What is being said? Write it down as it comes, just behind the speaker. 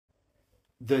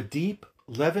The deep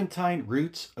Levantine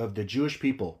roots of the Jewish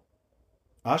people.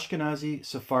 Ashkenazi,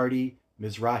 Sephardi,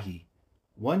 Mizrahi.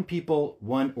 One people,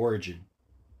 one origin.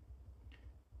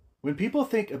 When people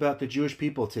think about the Jewish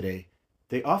people today,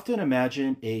 they often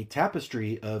imagine a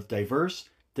tapestry of diverse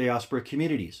diaspora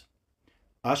communities.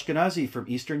 Ashkenazi from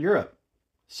Eastern Europe,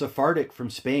 Sephardic from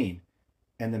Spain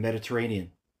and the Mediterranean,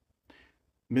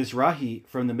 Mizrahi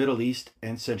from the Middle East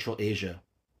and Central Asia.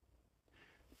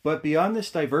 But beyond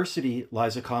this diversity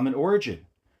lies a common origin,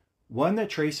 one that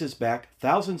traces back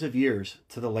thousands of years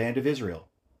to the land of Israel.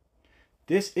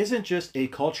 This isn't just a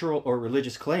cultural or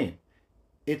religious claim,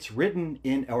 it's written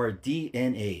in our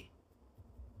DNA.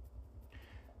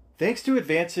 Thanks to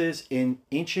advances in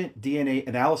ancient DNA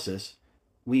analysis,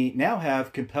 we now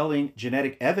have compelling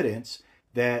genetic evidence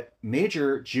that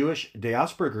major Jewish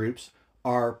diaspora groups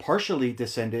are partially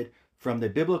descended from the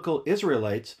biblical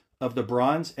Israelites of the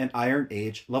Bronze and Iron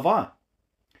Age Levant,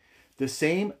 the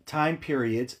same time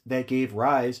periods that gave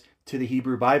rise to the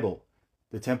Hebrew Bible,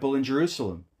 the Temple in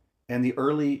Jerusalem, and the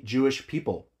early Jewish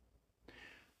people.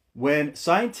 When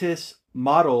scientists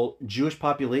model Jewish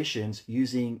populations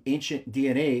using ancient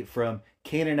DNA from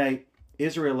Canaanite,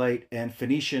 Israelite, and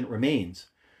Phoenician remains,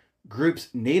 groups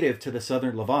native to the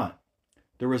southern Levant,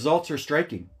 the results are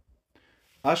striking.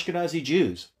 Ashkenazi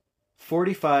Jews,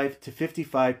 45 to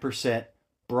 55%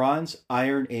 Bronze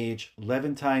Iron Age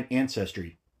Levantine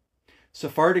ancestry.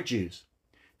 Sephardic Jews,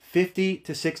 50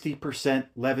 to 60%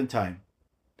 Levantine.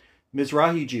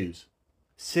 Mizrahi Jews,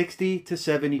 60 to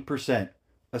 70%,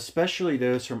 especially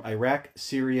those from Iraq,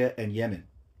 Syria, and Yemen.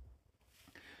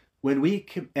 When we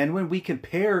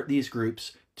compare these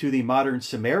groups to the modern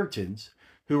Samaritans,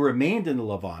 who remained in the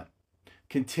Levant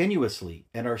continuously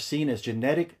and are seen as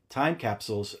genetic time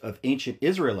capsules of ancient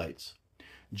Israelites,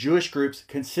 Jewish groups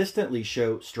consistently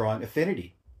show strong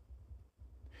affinity.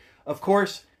 Of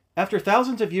course, after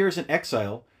thousands of years in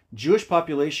exile, Jewish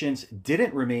populations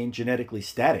didn't remain genetically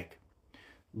static.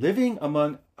 Living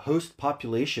among host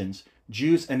populations,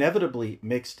 Jews inevitably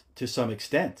mixed to some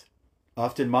extent,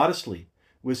 often modestly,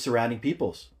 with surrounding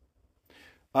peoples.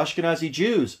 Ashkenazi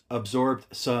Jews absorbed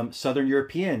some Southern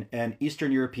European and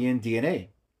Eastern European DNA.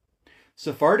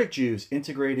 Sephardic Jews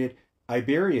integrated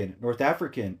Iberian, North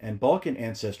African, and Balkan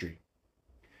ancestry.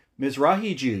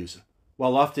 Mizrahi Jews,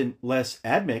 while often less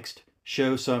admixed,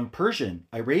 show some Persian,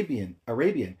 Arabian,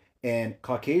 and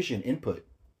Caucasian input.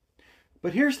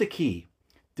 But here's the key.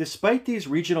 Despite these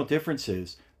regional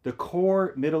differences, the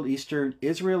core Middle Eastern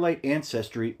Israelite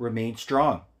ancestry remained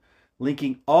strong,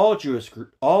 linking all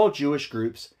Jewish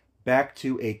groups back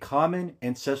to a common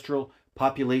ancestral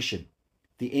population,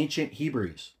 the ancient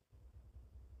Hebrews.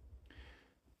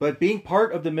 But being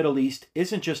part of the Middle East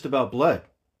isn't just about blood.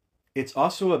 It's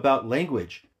also about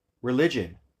language,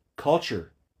 religion,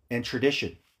 culture, and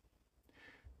tradition.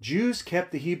 Jews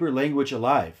kept the Hebrew language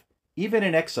alive, even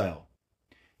in exile.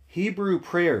 Hebrew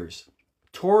prayers,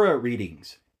 Torah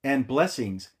readings, and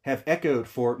blessings have echoed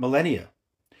for millennia,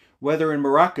 whether in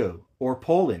Morocco or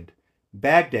Poland,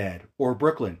 Baghdad or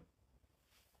Brooklyn.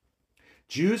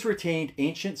 Jews retained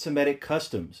ancient Semitic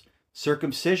customs,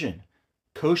 circumcision,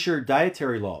 kosher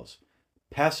dietary laws,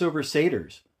 Passover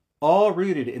seders, all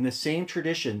rooted in the same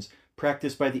traditions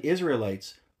practiced by the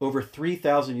Israelites over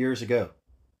 3,000 years ago.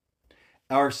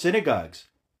 Our synagogues,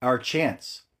 our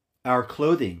chants, our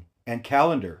clothing, and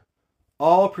calendar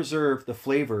all preserve the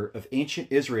flavor of ancient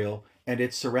Israel and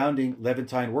its surrounding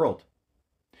Levantine world.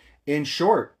 In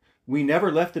short, we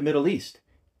never left the Middle East,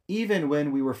 even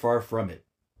when we were far from it.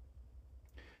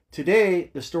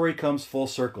 Today, the story comes full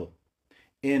circle.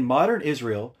 In modern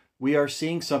Israel, we are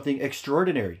seeing something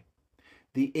extraordinary.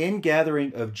 The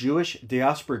ingathering of Jewish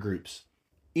diaspora groups,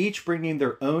 each bringing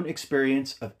their own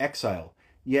experience of exile,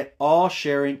 yet all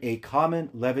sharing a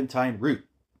common Levantine root.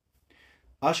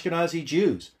 Ashkenazi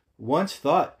Jews, once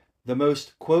thought the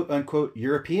most quote-unquote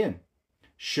European,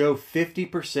 show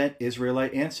 50%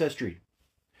 Israelite ancestry.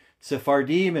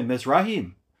 Sephardim and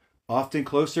Mizrahim, often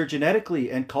closer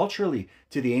genetically and culturally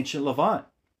to the ancient Levant,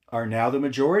 are now the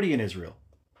majority in Israel.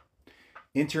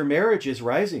 Intermarriage is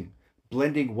rising,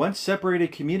 blending once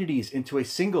separated communities into a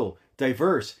single,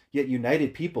 diverse, yet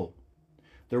united people.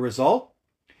 The result?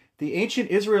 The ancient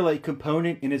Israelite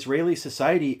component in Israeli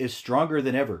society is stronger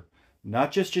than ever,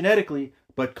 not just genetically,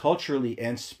 but culturally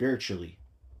and spiritually.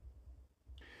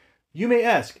 You may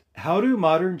ask, how do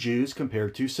modern Jews compare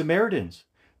to Samaritans,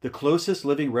 the closest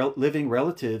living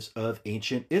relatives of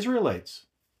ancient Israelites?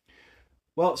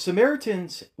 While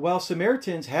Samaritans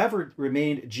have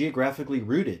remained geographically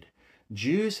rooted,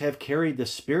 Jews have carried the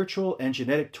spiritual and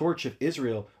genetic torch of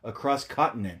Israel across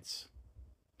continents.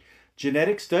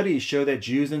 Genetic studies show that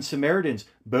Jews and Samaritans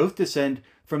both descend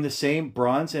from the same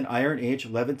Bronze and Iron Age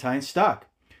Levantine stock,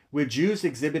 with Jews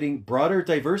exhibiting broader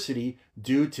diversity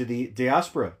due to the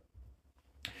diaspora.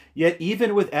 Yet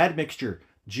even with admixture,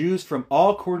 Jews from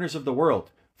all corners of the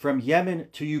world, from Yemen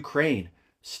to Ukraine,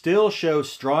 still show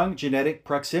strong genetic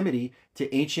proximity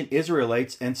to ancient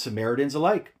Israelites and Samaritans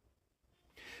alike.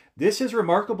 This is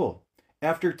remarkable.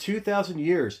 After 2,000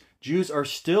 years, Jews are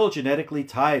still genetically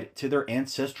tied to their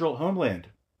ancestral homeland.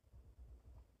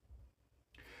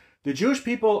 The Jewish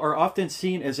people are often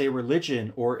seen as a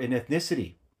religion or an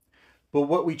ethnicity, but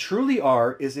what we truly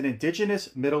are is an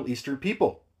indigenous Middle Eastern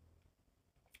people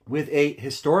with a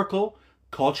historical,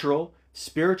 cultural,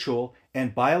 spiritual,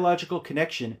 and biological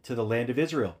connection to the land of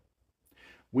Israel.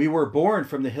 We were born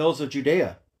from the hills of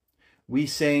Judea. We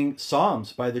sang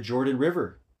psalms by the Jordan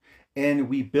River, and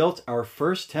we built our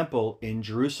first temple in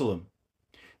Jerusalem.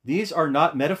 These are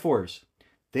not metaphors.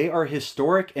 They are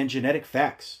historic and genetic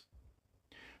facts.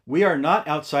 We are not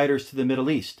outsiders to the Middle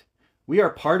East. We are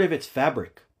part of its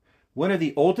fabric, one of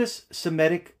the oldest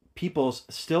Semitic peoples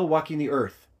still walking the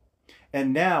earth,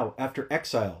 and now, after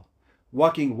exile,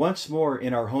 walking once more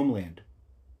in our homeland.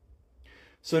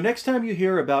 So next time you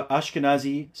hear about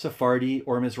Ashkenazi, Sephardi,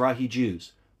 or Mizrahi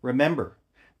Jews, remember,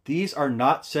 these are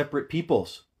not separate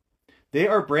peoples. They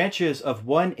are branches of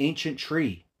one ancient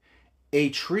tree, a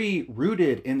tree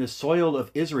rooted in the soil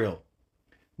of Israel,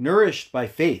 nourished by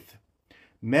faith,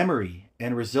 memory,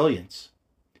 and resilience,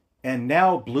 and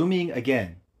now blooming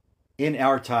again in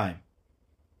our time.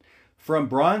 From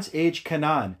Bronze Age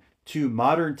Canaan to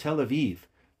modern Tel Aviv,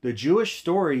 the Jewish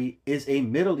story is a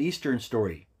Middle Eastern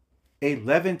story, a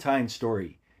Levantine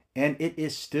story, and it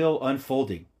is still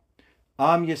unfolding.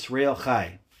 Am Yisrael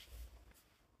Chai.